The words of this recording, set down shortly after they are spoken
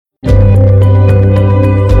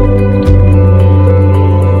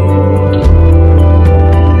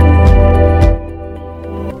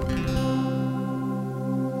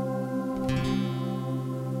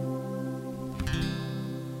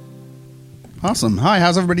Awesome. Hi,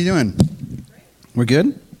 how's everybody doing? We're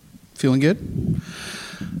good? Feeling good?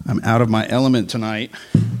 I'm out of my element tonight.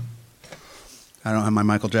 I don't have my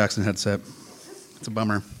Michael Jackson headset. It's a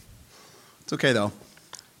bummer. It's okay, though.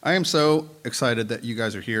 I am so excited that you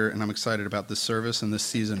guys are here, and I'm excited about this service and this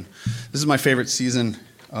season. This is my favorite season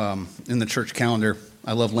in the church calendar.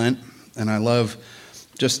 I love Lent, and I love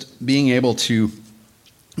just being able to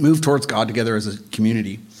move towards God together as a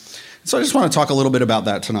community. So I just want to talk a little bit about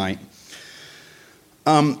that tonight.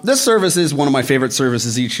 This service is one of my favorite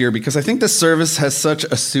services each year because I think this service has such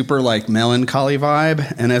a super melancholy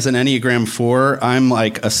vibe. And as an Enneagram 4, I'm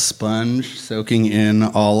like a sponge soaking in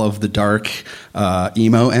all of the dark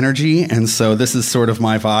emo energy. And so this is sort of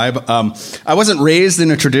my vibe. I wasn't raised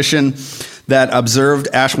in a tradition that observed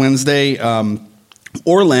Ash Wednesday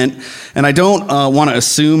or Lent, and I don't want to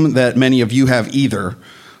assume that many of you have either.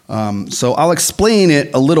 So I'll explain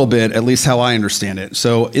it a little bit, at least how I understand it.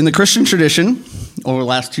 So in the Christian tradition, over the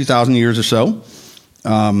last 2,000 years or so,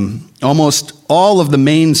 almost all of the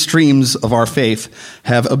main streams of our faith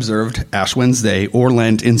have observed Ash Wednesday or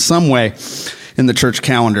Lent in some way in the church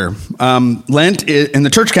calendar. In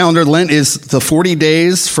the church calendar, Lent is the 40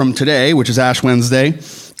 days from today, which is Ash Wednesday,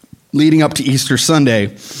 leading up to Easter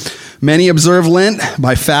Sunday. Many observe Lent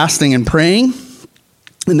by fasting and praying.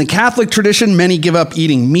 In the Catholic tradition, many give up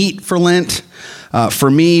eating meat for Lent.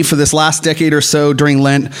 For me, for this last decade or so during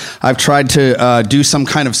Lent, I've tried to do some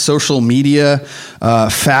kind of social media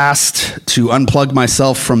fast to unplug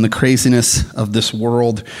myself from the craziness of this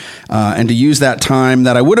world and to use that time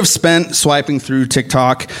that I would have spent swiping through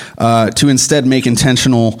TikTok to instead make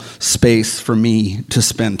intentional space for me to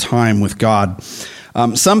spend time with God.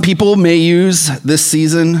 Some people may use this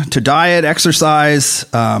season to diet, exercise,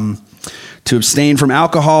 to abstain from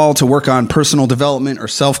alcohol, to work on personal development or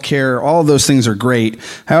self-care. All of those things are great.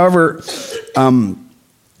 However,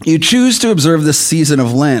 you choose to observe this season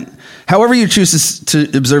of Lent. However you choose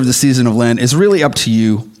to observe the season of Lent is really up to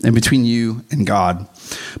you and between you and God.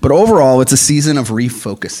 But overall, it's a season of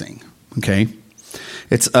refocusing, okay?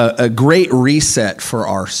 It's a great reset for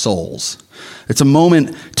our souls. It's a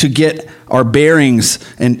moment to get our bearings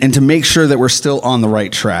and to make sure that we're still on the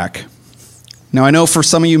right track. Now, I know for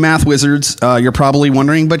some of you math wizards, you're probably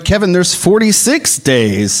wondering, but Kevin, there's 46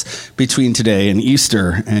 days between today and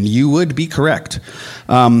Easter, and you would be correct.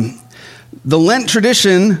 The Lent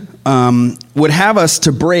tradition would have us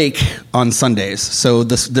to break on Sundays. So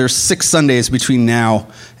there's 6 Sundays between now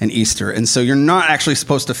and Easter, and so you're not actually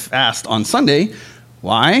supposed to fast on Sunday.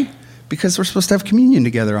 Why? Because we're supposed to have communion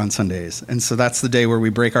together on Sundays, and so that's the day where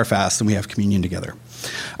we break our fast and we have communion together.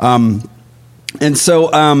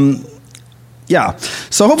 Yeah,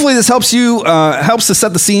 so hopefully this helps to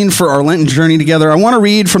set the scene for our Lenten journey together. I want to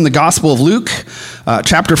read from the Gospel of Luke,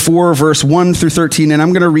 chapter 4, verse 1 through 13, and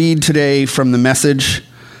I'm going to read today from the Message,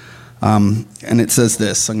 and it says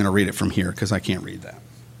this. I'm going to read it from here because I can't read that.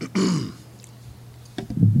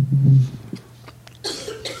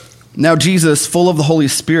 Now Jesus, full of the Holy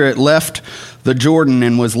Spirit, left the Jordan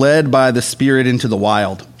and was led by the Spirit into the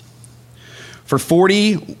wild. For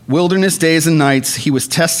 40 wilderness days and nights, he was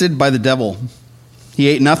tested by the devil. He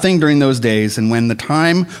ate nothing during those days, and when the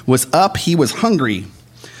time was up, he was hungry.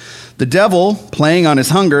 The devil, playing on his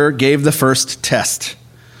hunger, gave the first test.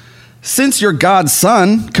 Since you're God's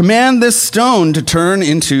son, command this stone to turn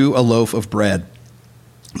into a loaf of bread.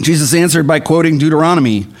 Jesus answered by quoting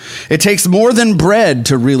Deuteronomy. It takes more than bread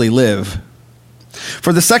to really live.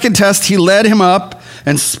 For the second test, he led him up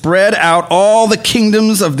and spread out all the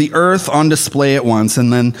kingdoms of the earth on display at once.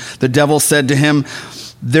 And then the devil said to him,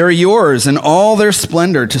 "They're yours in all their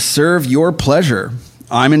splendor to serve your pleasure.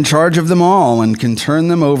 I'm in charge of them all and can turn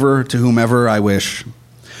them over to whomever I wish.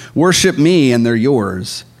 Worship me and they're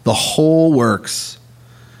yours, the whole works."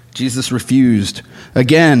 Jesus refused,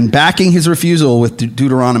 again backing his refusal with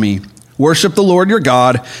Deuteronomy. Worship the Lord your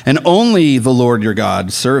God, and only the Lord your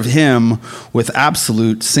God. Serve him with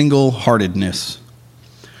absolute single-heartedness.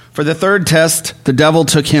 For the third test, the devil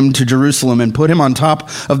took him to Jerusalem and put him on top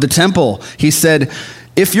of the temple. He said,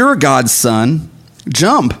 "If you're God's son,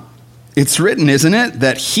 jump. It's written, isn't it,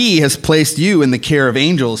 that he has placed you in the care of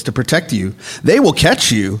angels to protect you. They will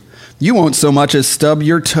catch you. You won't so much as stub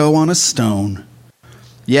your toe on a stone."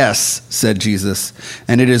 "Yes," said Jesus,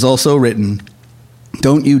 "and it is also written,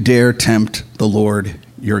 don't you dare tempt the Lord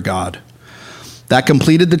your God." That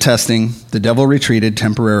completed the testing. The devil retreated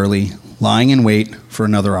temporarily, lying in wait for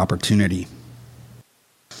another opportunity.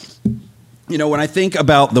 You know, when I think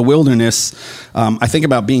about the wilderness, I think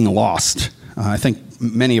about being lost. I think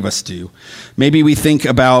many of us do. Maybe we think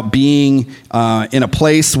about being in a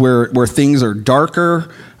place where things are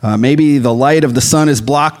darker. Maybe the light of the sun is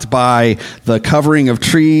blocked by the covering of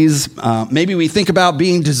trees. Maybe we think about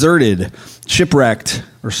being deserted, shipwrecked,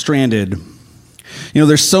 or stranded.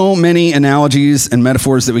 There's so many analogies and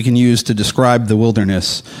metaphors that we can use to describe the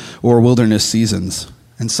wilderness or wilderness seasons.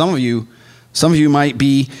 And some of you might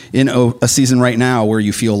be in a season right now where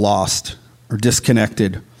you feel lost or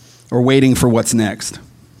disconnected or waiting for what's next.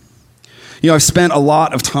 I've spent a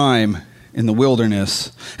lot of time in the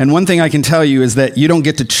wilderness, and one thing I can tell you is that you don't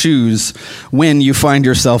get to choose when you find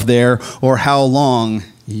yourself there or how long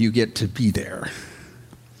you get to be there.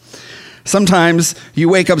 Sometimes you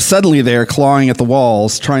wake up suddenly there, clawing at the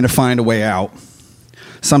walls, trying to find a way out.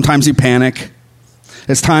 Sometimes you panic.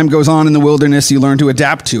 As time goes on in the wilderness, you learn to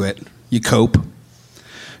adapt to it. You cope.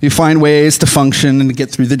 You find ways to function and to get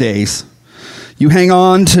through the days. You hang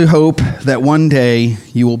on to hope that one day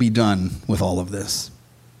you will be done with all of this.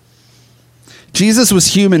 Jesus was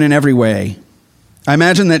human in every way. I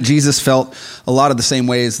imagine that Jesus felt a lot of the same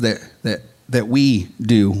ways that we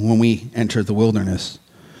do when we enter the wilderness.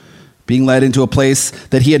 Being led into a place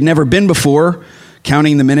that he had never been before,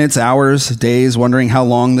 counting the minutes, hours, days, wondering how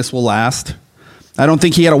long this will last. I don't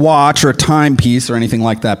think he had a watch or a timepiece or anything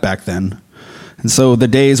like that back then. And so the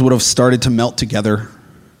days would have started to melt together.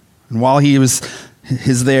 And while he was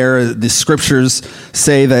there, the scriptures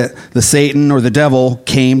say that the Satan or the devil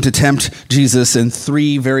came to tempt Jesus in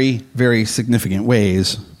 3 very, very significant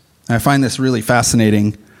ways. And I find this really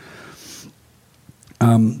fascinating.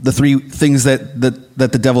 The 3 things that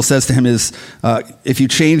the devil says to him is, if you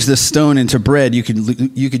change this stone into bread, you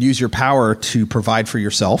could use your power to provide for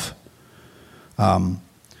yourself.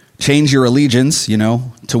 Change your allegiance,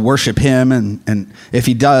 to worship him, and if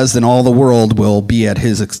he does, then all the world will be at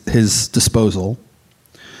his disposal.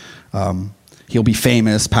 He'll be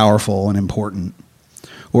famous, powerful, and important.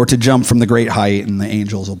 Or to jump from the great height, and the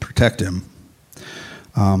angels will protect him.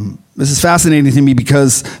 This is fascinating to me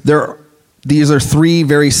because these are 3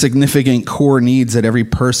 very significant core needs that every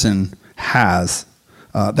person has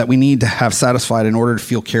that we need to have satisfied in order to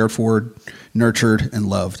feel cared for, nurtured, and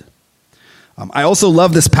loved. I also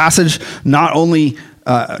love this passage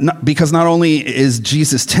because not only is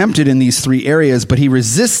Jesus tempted in these 3 areas, but he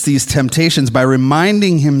resists these temptations by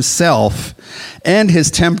reminding himself and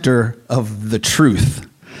his tempter of the truth,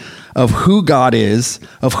 of who God is,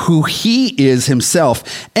 of who he is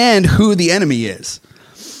himself, and who the enemy is.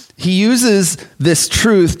 He uses this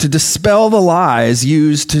truth to dispel the lies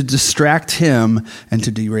used to distract him and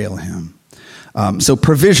to derail him. So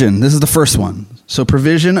provision, this is the first one. So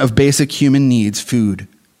provision of basic human needs, food.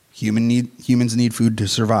 Humans need food to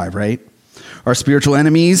survive, right? Our spiritual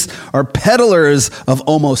enemies are peddlers of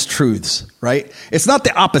almost truths, right? It's not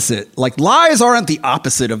the opposite. Like, lies aren't the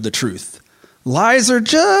opposite of the truth. Lies are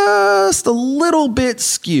just a little bit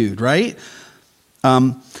skewed, right?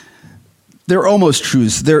 They're almost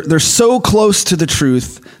truths. They're so close to the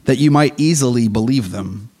truth that you might easily believe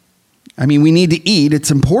them. I mean, we need to eat.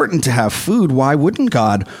 It's important to have food. Why wouldn't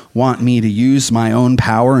God want me to use my own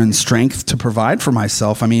power and strength to provide for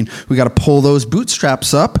myself? I mean, we got to pull those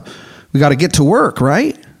bootstraps up. We got to get to work,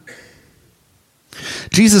 right?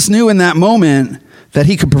 Jesus knew in that moment that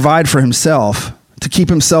he could provide for himself to keep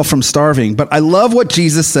himself from starving. But I love what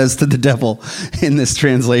Jesus says to the devil in this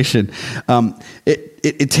translation.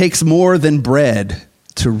 It takes more than bread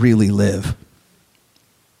to really live.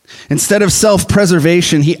 Instead of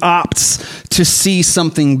self-preservation, he opts to see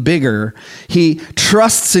something bigger. He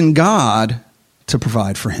trusts in God to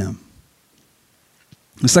provide for him.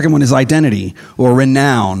 The second one is identity or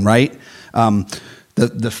renown, right?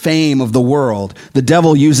 The fame of the world. The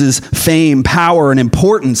devil uses fame, power, and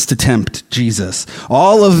importance to tempt Jesus.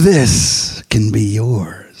 All of this can be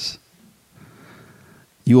yours.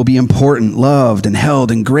 You will be important, loved, and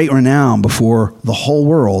held in great renown before the whole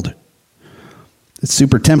world. It's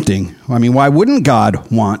super tempting. I mean, why wouldn't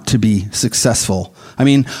God want to be successful? I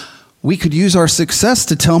mean, we could use our success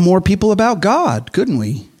to tell more people about God, couldn't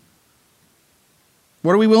we?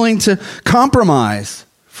 What are we willing to compromise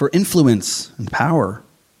for influence and power?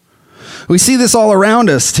 We see this all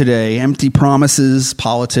around us today. Empty promises,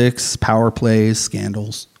 politics, power plays,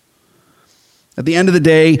 scandals. At the end of the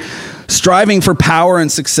day, striving for power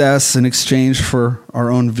and success in exchange for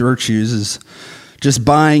our own virtues is just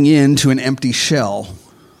buying into an empty shell.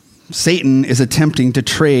 Satan is attempting to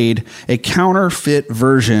trade a counterfeit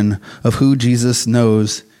version of who Jesus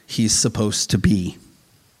knows he's supposed to be.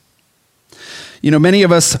 Many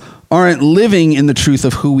of us aren't living in the truth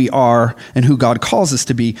of who we are and who God calls us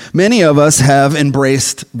to be. Many of us have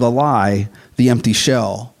embraced the lie, the empty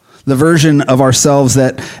shell. The version of ourselves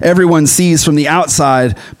that everyone sees from the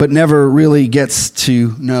outside, but never really gets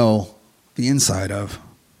to know the inside of.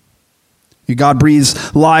 God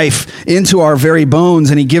breathes life into our very bones,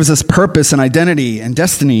 and he gives us purpose and identity and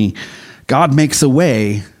destiny. God makes a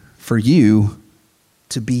way for you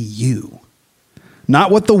to be you.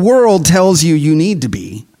 Not what the world tells you you need to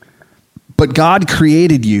be, but God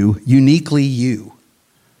created you, uniquely you,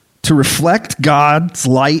 to reflect God's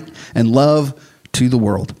light and love to the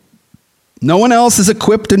world. No one else is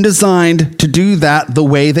equipped and designed to do that the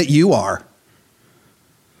way that you are.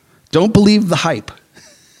 Don't believe the hype.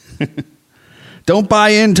 Don't buy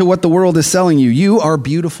into what the world is selling you. You are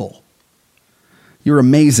beautiful. You're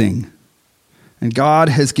amazing. And God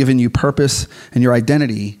has given you purpose, and your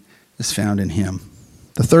identity is found in him.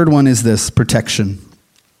 The third one is this: protection.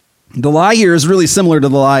 The lie here is really similar to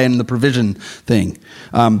the lie in the provision thing.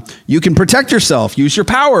 You can protect yourself, use your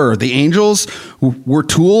power. The angels were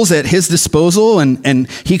tools at his disposal, and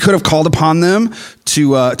he could have called upon them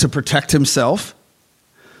to protect himself.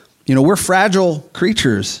 You know, we're fragile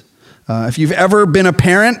creatures. If you've ever been a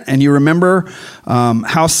parent and you remember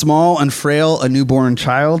how small and frail a newborn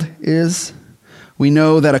child is, we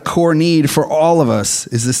know that a core need for all of us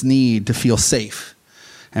is this need to feel safe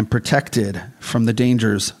and protected from the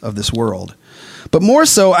dangers of this world. But more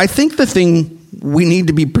so, I think the thing we need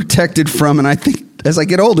to be protected from, and I think as I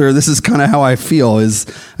get older, this is kind of how I feel, is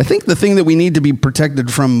I think the thing that we need to be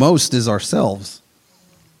protected from most is ourselves.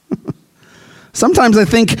 Sometimes I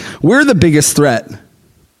think we're the biggest threat,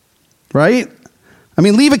 right? I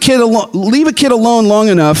mean, leave a kid alone long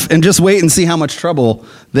enough and just wait and see how much trouble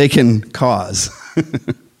they can cause.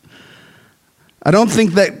 I don't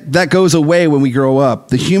think that goes away when we grow up.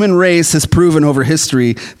 The human race has proven over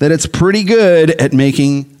history that it's pretty good at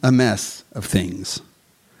making a mess of things.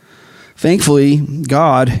 Thankfully,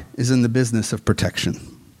 God is in the business of protection.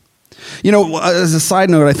 You know, as a side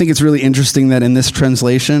note, I think it's really interesting that in this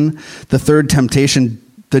translation, the third temptation,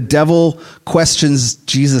 the devil questions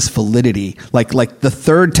Jesus' validity. Like the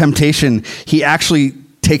third temptation, he actually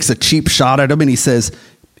takes a cheap shot at him and he says,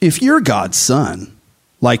 if you're God's son,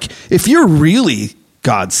 like if you're really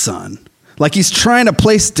God's son, like he's trying to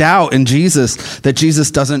place doubt in Jesus that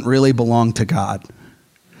Jesus doesn't really belong to God.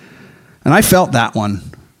 And I felt that one.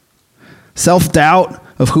 Self-doubt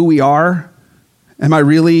of who we are. Am I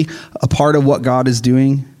really a part of what God is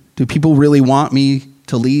doing? Do people really want me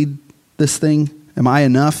to lead this thing? Am I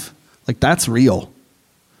enough? Like that's real.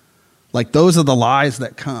 Like those are the lies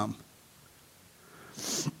that come.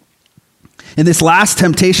 In this last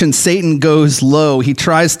temptation, Satan goes low. He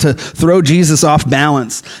tries to throw Jesus off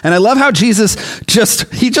balance. And I love how Jesus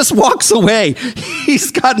just walks away.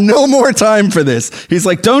 He's got no more time for this. He's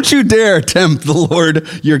like, don't you dare tempt the Lord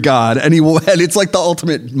your God. And it's like the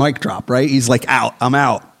ultimate mic drop, right? He's like, I'm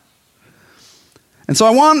out. And so I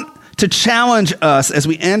want to challenge us as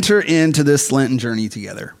we enter into this Lenten journey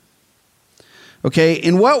together. Okay,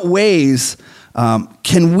 in what ways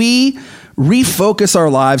can we refocus our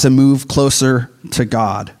lives and move closer to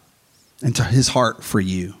God and to his heart for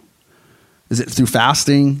you? Is it through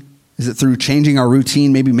fasting? Is it through changing our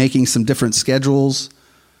routine, maybe making some different schedules?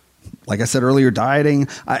 Like I said earlier, dieting.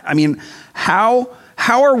 I mean, how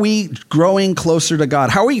are we growing closer to God?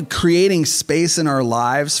 How are we creating space in our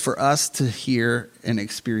lives for us to hear and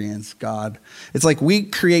experience God? It's like we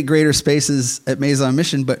create greater spaces at Maison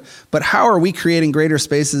Mission, but how are we creating greater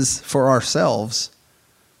spaces for ourselves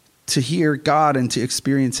to hear God and to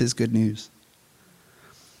experience his good news?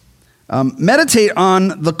 Meditate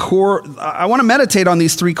on the core. I want to meditate on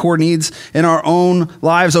these three core needs in our own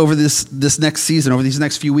lives over this next season, over these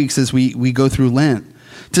next few weeks as we go through Lent,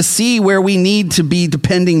 to see where we need to be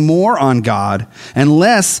depending more on God and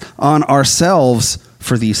less on ourselves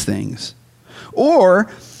for these things. Or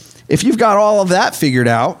if you've got all of that figured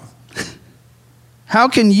out, how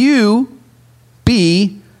can you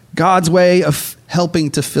be God's way of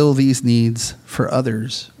helping to fill these needs for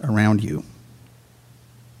others around you?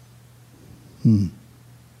 I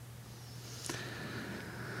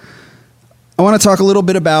want to talk a little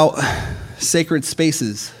bit about sacred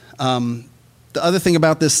spaces. The other thing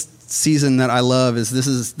about this season that I love is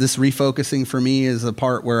this refocusing for me is a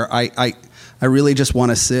part where I really just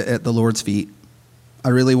want to sit at the Lord's feet. I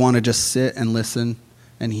really want to just sit and listen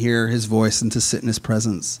and hear his voice and to sit in his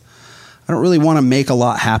presence. I don't really want to make a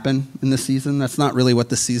lot happen in this season. That's not really what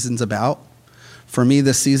this season's about. For me,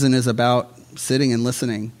 this season is about sitting and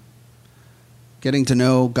listening, getting to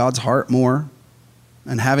know God's heart more,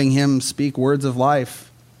 and having him speak words of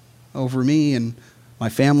life over me and my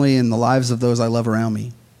family and the lives of those I love around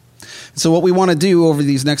me. So what we want to do over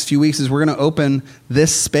these next few weeks is we're going to open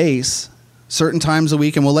this space certain times a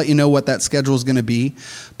week, and we'll let you know what that schedule is going to be.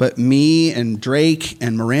 But me and Drake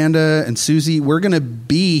and Miranda and Susie, we're going to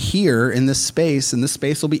be here in this space, and this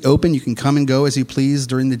space will be open. You can come and go as you please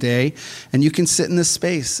during the day, and you can sit in this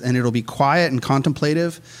space, and it'll be quiet and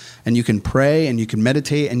contemplative, and you can pray, and you can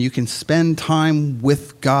meditate, and you can spend time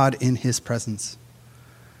with God in his presence.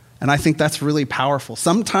 And I think that's really powerful.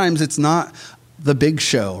 Sometimes it's not the big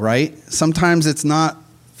show, right? Sometimes it's not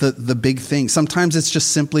the big thing. Sometimes it's just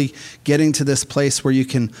simply getting to this place where you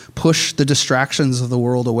can push the distractions of the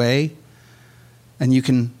world away and you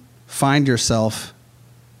can find yourself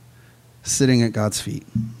sitting at God's feet.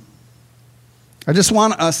 I just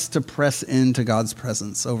want us to press into God's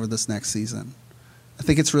presence over this next season. I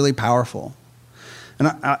think it's really powerful. And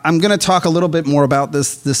I'm going to talk a little bit more about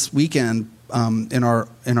this weekend in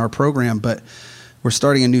our program, but we're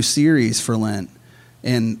starting a new series for Lent.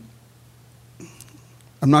 And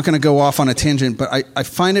I'm not going to go off on a tangent, but I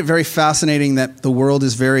find it very fascinating that the world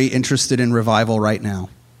is very interested in revival right now.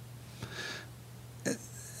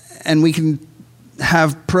 And we can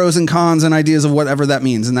have pros and cons and ideas of whatever that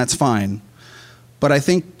means, and that's fine. But I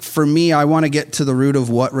think for me, I want to get to the root of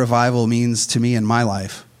what revival means to me in my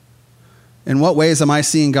life. In what ways am I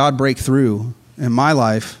seeing God break through in my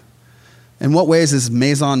life? In what ways is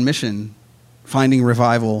Maison Mission finding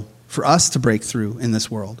revival for us to break through in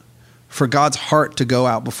this world? For God's heart to go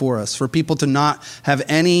out before us, for people to not have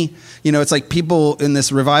any, it's like people in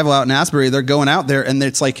this revival out in Asbury, they're going out there and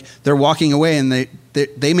it's like they're walking away and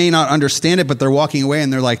they may not understand it, but they're walking away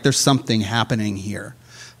and they're like, there's something happening here.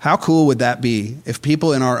 How cool would that be if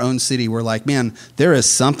people in our own city were like, man, there is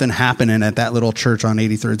something happening at that little church on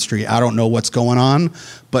 83rd Street. I don't know what's going on,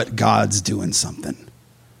 but God's doing something.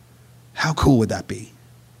 How cool would that be?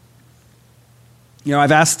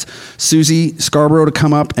 I've asked Susie Scarborough to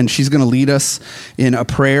come up, and she's going to lead us in a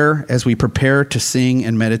prayer as we prepare to sing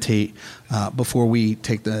and meditate before we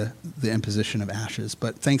take the imposition of ashes.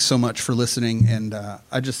 But thanks so much for listening, and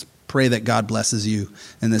I just pray that God blesses you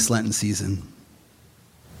in this Lenten season.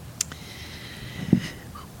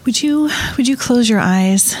 Would you close your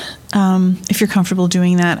eyes if you're comfortable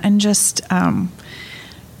doing that, and just I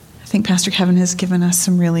think Pastor Kevin has given us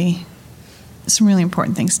some really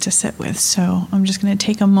important things to sit with. So I'm just going to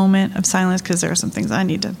take a moment of silence because there are some things I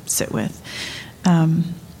need to sit with.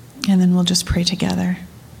 And then we'll just pray together.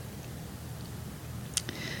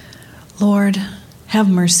 Lord, have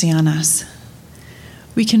mercy on us.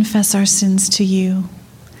 We confess our sins to you.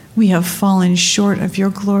 We have fallen short of your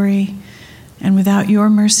glory, and without your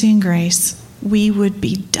mercy and grace, we would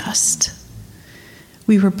be dust.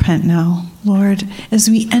 We repent now, Lord, as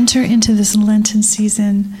we enter into this Lenten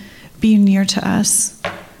season. Be near to us.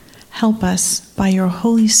 Help us by your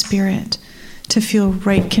Holy Spirit to feel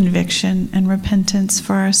right conviction and repentance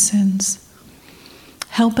for our sins.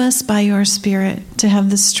 Help us by your Spirit to have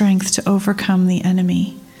the strength to overcome the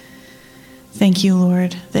enemy. Thank you,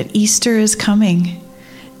 Lord, that Easter is coming.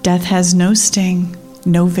 Death has no sting,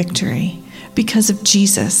 no victory, because of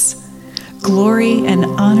Jesus. Glory and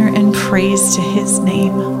honor and praise to his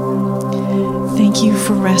name. Thank you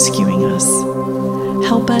for rescuing us.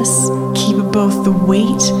 Help us keep both the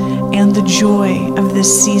weight and the joy of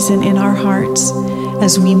this season in our hearts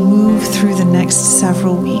as we move through the next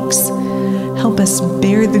several weeks. Help us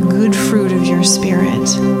bear the good fruit of your Spirit.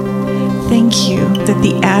 Thank you that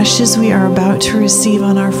the ashes we are about to receive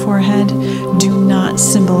on our forehead do not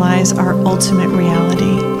symbolize our ultimate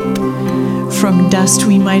reality. From dust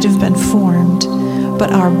we might have been formed,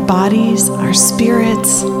 but our bodies, our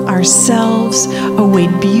spirits, ourselves await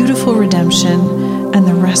beautiful redemption and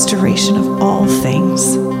the restoration of all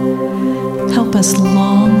things. Help us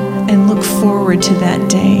long and look forward to that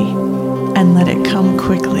day, and let it come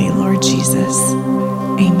quickly, Lord Jesus.